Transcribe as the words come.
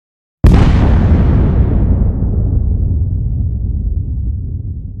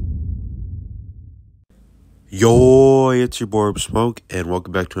Yo, it's your boy Smoke, and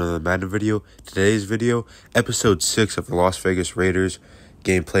welcome back to another Madden video. Today's video, episode 6 of the Las Vegas Raiders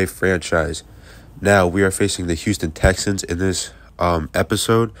gameplay franchise. Now, we are facing the Houston Texans in this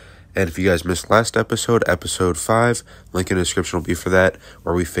episode, and if you guys missed last episode, episode 5, link in the description will be for that,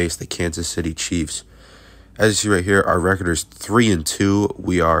 where we face the Kansas City Chiefs. As you see right here, our record is 3-2.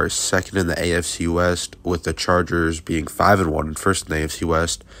 We are second in the AFC West, with the Chargers being 5-1 and first in the AFC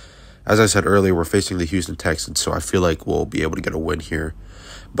West. As I said earlier, we're facing the Houston Texans, so I feel like we'll be able to get a win here.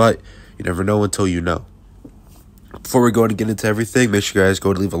 But you never know until you know. Before we go and get into everything, make sure you guys go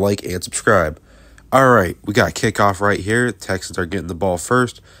and leave a like and subscribe. All right, we got kickoff right here. Texans are getting the ball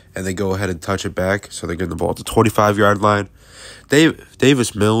first, and they go ahead and touch it back. So they're getting the ball at the 25-yard line.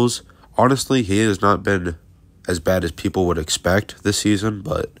 Davis Mills, honestly, he has not been as bad as people would expect this season,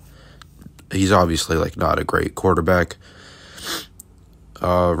 but he's obviously not a great quarterback.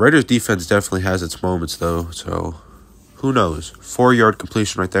 Raiders defense definitely has its moments, though, so who knows? 4-yard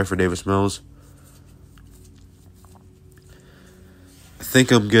completion right there for Davis Mills. I think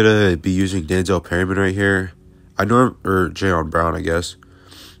I'm going to be using Denzel Perryman right here. Or Jayon Brown, I guess.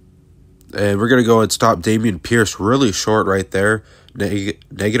 And we're going to go and stop Dameon Pierce really short right there.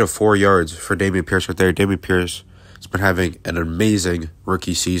 Negative 4 yards for Dameon Pierce right there. Dameon Pierce has been having an amazing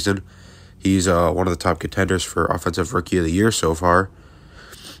rookie season. He's one of the top contenders for Offensive Rookie of the Year so far.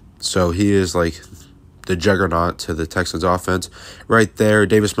 So he is the juggernaut to the Texans offense. Right there,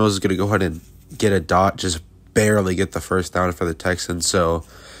 Davis Mills is going to go ahead and get a dot, just barely get the first down for the Texans. So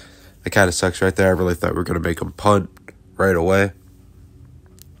that kind of sucks right there. I really thought we were going to make him punt right away.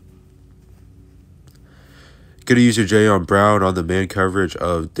 Going to use your Jayon Brown on the man coverage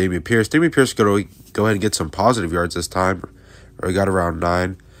of Dameon Pierce. Dameon Pierce is going to go ahead and get some positive yards this time. Or he got around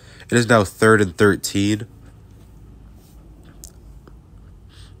 9. It is now 3rd and 13.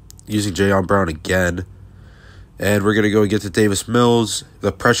 Using Jayon Brown again. And we're going to go and get to Davis Mills.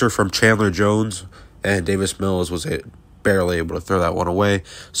 The pressure from Chandler Jones. And Davis Mills was barely able to throw that one away.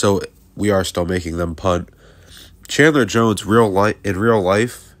 So we are still making them punt. Chandler Jones in real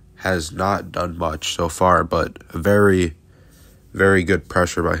life has not done much so far. But very, very good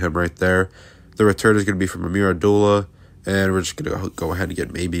pressure by him right there. The return is going to be from Amir Abdullah. And we're just going to go ahead and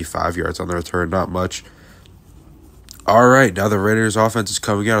get maybe 5 yards on the return. Not much. All right, now the Raiders offense is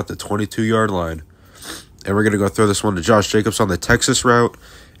coming out at the 22-yard line. And we're going to go throw this one to Josh Jacobs on the Texas route.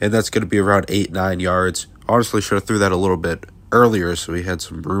 And that's going to be around 8-9 yards. Honestly, should have threw that a little bit earlier so we had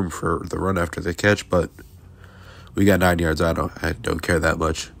some room for the run after the catch. But we got 9 yards. I don't care that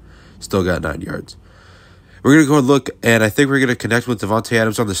much. Still got 9 yards. We're going to go and look, and I think we're going to connect with Davante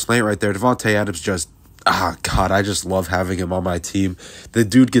Adams on the slant right there. Davante Adams God, I just love having him on my team. The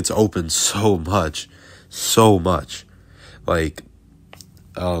dude gets open so much. So much.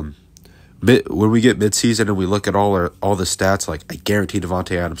 When we get midseason and we look at all the stats, I guarantee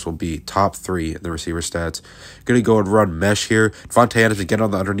Davante Adams will be top 3 in the receiver stats. Going to go and run mesh here. Davante Adams will get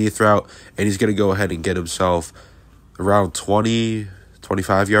on the underneath route, and he's going to go ahead and get himself around 20,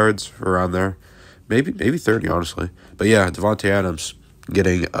 25 yards, around there. Maybe 30, honestly. But yeah, Davante Adams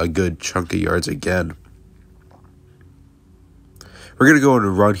getting a good chunk of yards again. We're going to go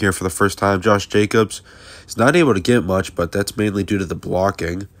and run here for the first time. Josh Jacobs is not able to get much, but that's mainly due to the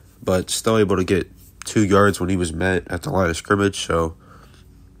blocking. But still able to get 2 yards when he was met at the line of scrimmage. So,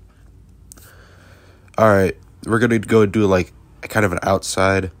 all right, we're going to go and do kind of an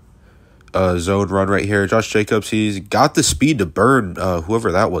outside zone run right here. Josh Jacobs, he's got the speed to burn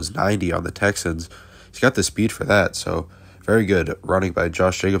whoever that was, 90 on the Texans. He's got the speed for that. So, very good running by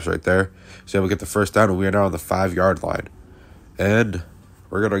Josh Jacobs right there. So, able to get the first down, and we are now on the 5-yard line. And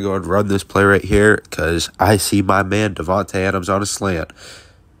we're going to go and run this play right here because I see my man Davante Adams on a slant.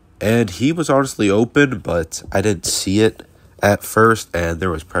 And he was honestly open, but I didn't see it at first, and there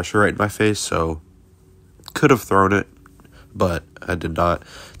was pressure right in my face, so could have thrown it, but I did not.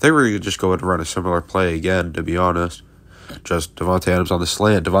 I think we're going to just go and run a similar play again, to be honest. Just Davante Adams on the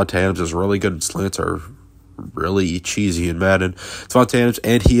slant. Davante Adams is really good, and slants are really cheesy in Madden. Davante Adams,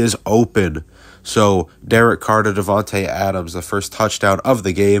 and he is open. So, Derek Carr to Davante Adams, the first touchdown of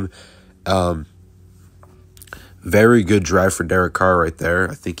the game. Very good drive for Derek Carr right there.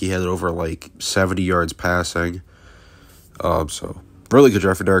 I think he had over 70 yards passing. So, really good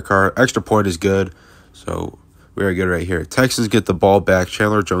drive for Derek Carr. Extra point is good. So, very good right here. Texans get the ball back.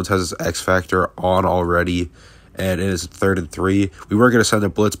 Chandler Jones has his X Factor on already. And it is 3rd and 3. We were going to send a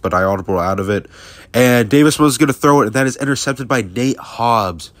blitz, but I audible out of it. And Davis Mills is going to throw it, and that is intercepted by Nate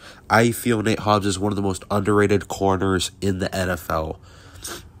Hobbs. I feel Nate Hobbs is one of the most underrated corners in the NFL.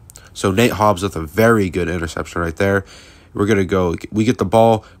 So Nate Hobbs with a very good interception right there. We're going to go. We get the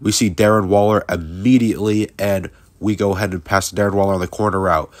ball. We see Darren Waller immediately, and we go ahead and pass Darren Waller on the corner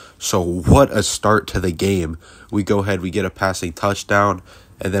route. So what a start to the game. We go ahead. We get a passing touchdown,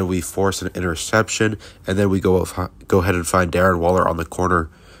 and then we force an interception, and then we go ahead and find Darren Waller on the corner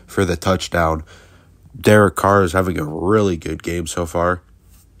for the touchdown. Derek Carr is having a really good game so far.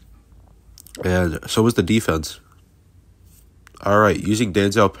 And so is the defense. All right, using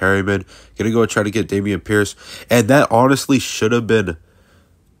Denzel Perryman, gonna go try to get Dameon Pierce, and that honestly should have been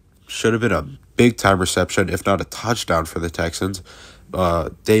a big time reception, if not a touchdown for the Texans.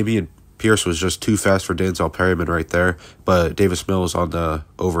 Dameon Pierce was just too fast for Denzel Perryman right there, but Davis Mills on the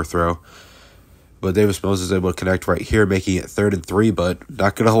overthrow. But Davis Mills is able to connect right here, making it 3rd and 3. But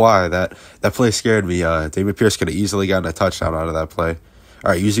not gonna lie, that play scared me. Dameon Pierce could have easily gotten a touchdown out of that play.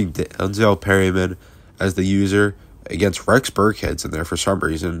 All right, using Denzel Perryman as the user against Rex Burkhead's in there for some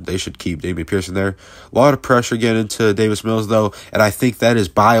reason. They should keep Dameon Pierce in there. A lot of pressure getting into Davis Mills, though, and I think that is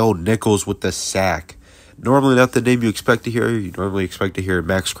Bio Nichols with the sack. Normally not the name you expect to hear. You normally expect to hear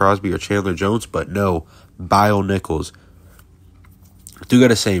Max Crosby or Chandler Jones, but no, Bio Nichols. I do got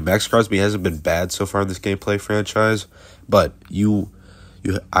to say, Max Crosby hasn't been bad so far in this gameplay franchise, but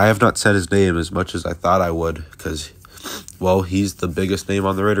I have not said his name as much as I thought I would because, well, he's the biggest name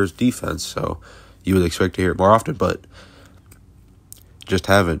on the Raiders defense, so you would expect to hear it more often, but just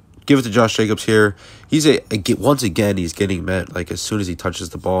haven't. Give it to Josh Jacobs here. Once again, he's getting met like as soon as he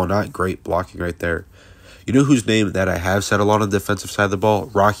touches the ball. Not great blocking right there. You know whose name that I have said a lot on the defensive side of the ball?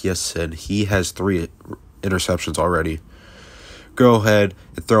 Rocky Sin. He has 3 interceptions already. Go ahead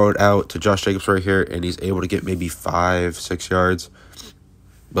and throw it out to Josh Jacobs right here, and he's able to get maybe 5-6 yards.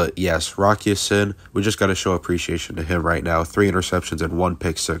 But yes, Rocky Sin, we just got to show appreciation to him right now. 3 interceptions and 1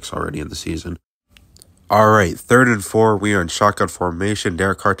 pick 6 already in the season. All right, 3rd and 4. We are in shotgun formation.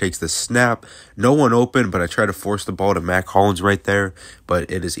 Derek Carr takes the snap. No one open, but I try to force the ball to Mac Hollins right there, but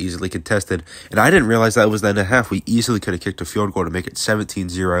it is easily contested. And I didn't realize that was the end of half. We easily could have kicked a field goal to make it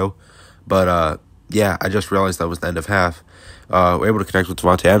 17-0. But, yeah, I just realized that was the end of half. We're able to connect with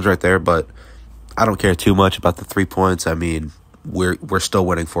Davante Adams right there, but I don't care too much about the 3 points. I mean, we're still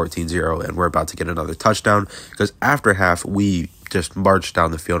winning 14-0, and we're about to get another touchdown because after half, we just marched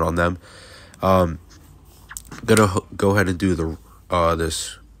down the field on them. Gonna go ahead and do the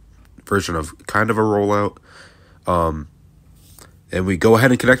this version of kind of a rollout, and we go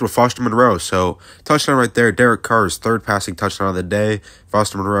ahead and connect with Foster Monroe. So touchdown right there. Derek Carr's 3rd passing touchdown of the day.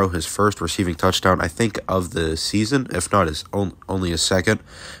 Foster Monroe his 1st receiving touchdown I think of the season, if not his only his 2nd.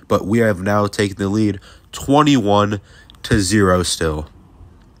 But we have now taken the lead 21-0 still.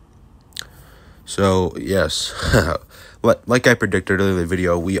 So yes, like I predicted earlier in the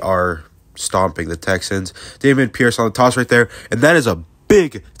video, we are stomping the Texans. Dameon Pierce on the toss right there, and that is a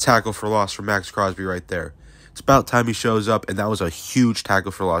big tackle for loss for Max Crosby right there. It's about time he shows up, and that was a huge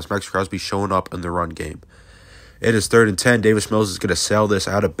tackle for loss. Max Crosby showing up in the run game. It is 3rd and 10. Davis Mills is going to sail this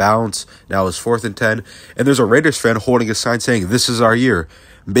out of bounds. Now it's 4th and 10, and there's a Raiders fan holding a sign saying, "This is our year."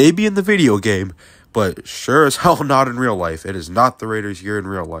 Maybe in the video game, but sure as hell not in real life. It is not the Raiders' year in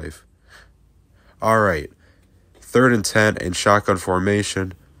real life. All right, 3rd and 10 in shotgun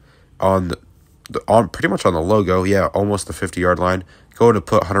formation. On pretty much on the logo, yeah, almost the 50-yard line. Going to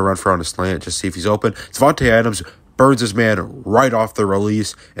put Hunter Renfrow on a slant, just see if he's open. Davante Adams burns his man right off the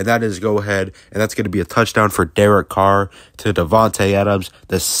release, and that is go ahead, and that's going to be a touchdown for Derek Carr to Davante Adams,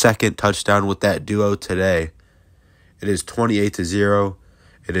 the 2nd touchdown with that duo today. It is 28-0.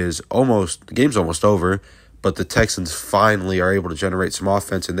 It is the game's almost over, but the Texans finally are able to generate some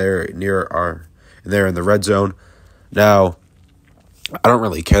offense, and they're in the red zone. Now, I don't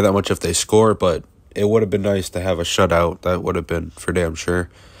really care that much if they score, but it would have been nice to have a shutout. That would have been for damn sure.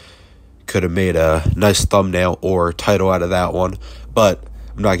 Could have made a nice thumbnail or title out of that one, but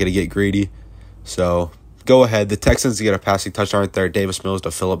I'm not going to get greedy. So go ahead. The Texans get a passing touchdown right there. Davis Mills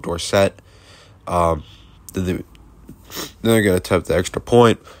to Philip Dorsett. Then they're going to attempt the extra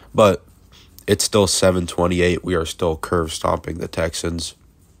point, but it's still 7-28. We are still curve stomping the Texans.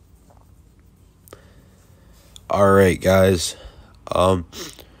 All right, guys.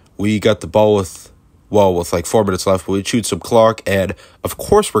 We got the ball with like 4 minutes left. We chewed some clock, and of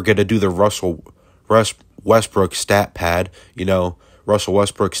course we're going to do the Russell Westbrook stat pad. You know, Russell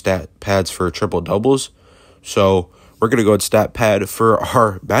Westbrook stat pads for triple doubles. So we're going to go and stat pad for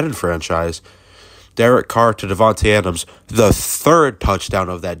our Madden franchise. Derek Carr to Davante Adams, the 3rd touchdown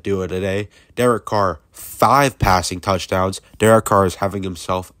of that duo today. Derek Carr, 5 passing touchdowns. Derek Carr is having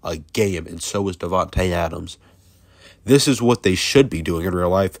himself a game, and so is Davante Adams. This is what they should be doing in real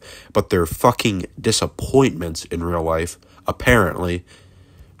life, but they're fucking disappointments in real life, apparently.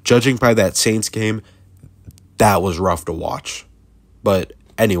 Judging by that Saints game, that was rough to watch. But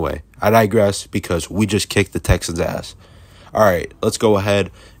anyway, I digress because we just kicked the Texans' ass. All right, let's go ahead,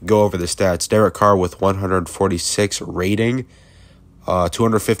 go over the stats. Derek Carr with 146 rating,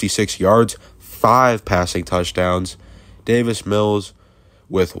 256 yards, 5 passing touchdowns. Davis Mills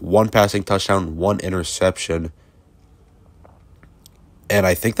with 1 passing touchdown, 1 interception. And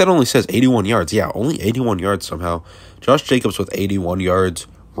I think that only says 81 yards. Yeah, only 81 yards somehow. Josh Jacobs with 81 yards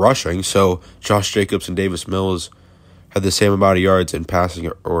rushing. So Josh Jacobs and Davis Mills had the same amount of yards in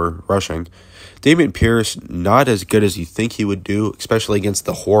passing or rushing. Dameon Pierce, not as good as you think he would do, especially against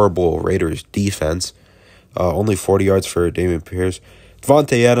the horrible Raiders defense. Only 40 yards for Dameon Pierce.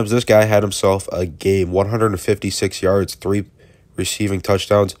 Davante Adams, this guy had himself a game. 156 yards, 3 receiving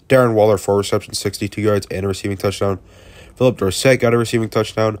touchdowns. Darren Waller, 4 receptions, 62 yards, and a receiving touchdown. Philip Dorsett got a receiving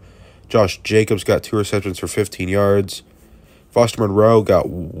touchdown. Josh Jacobs got 2 receptions for 15 yards. Foster Monroe got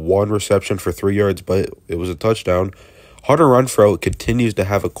 1 reception for 3 yards, but it was a touchdown. Hunter Renfrow continues to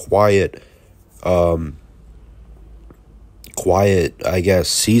have a quiet, I guess,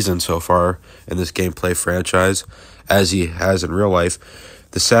 season so far in this gameplay franchise, as he has in real life.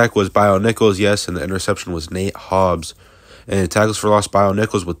 The sack was Bio Nichols, yes, and the interception was Nate Hobbs. And tackles for loss, Bio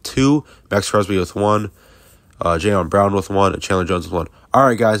Nichols with 2, Max Crosby with 1, Jayon Brown with 1, and Chandler Jones with 1. All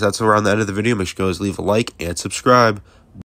right, guys, that's around the end of the video. Make sure you guys leave a like and subscribe.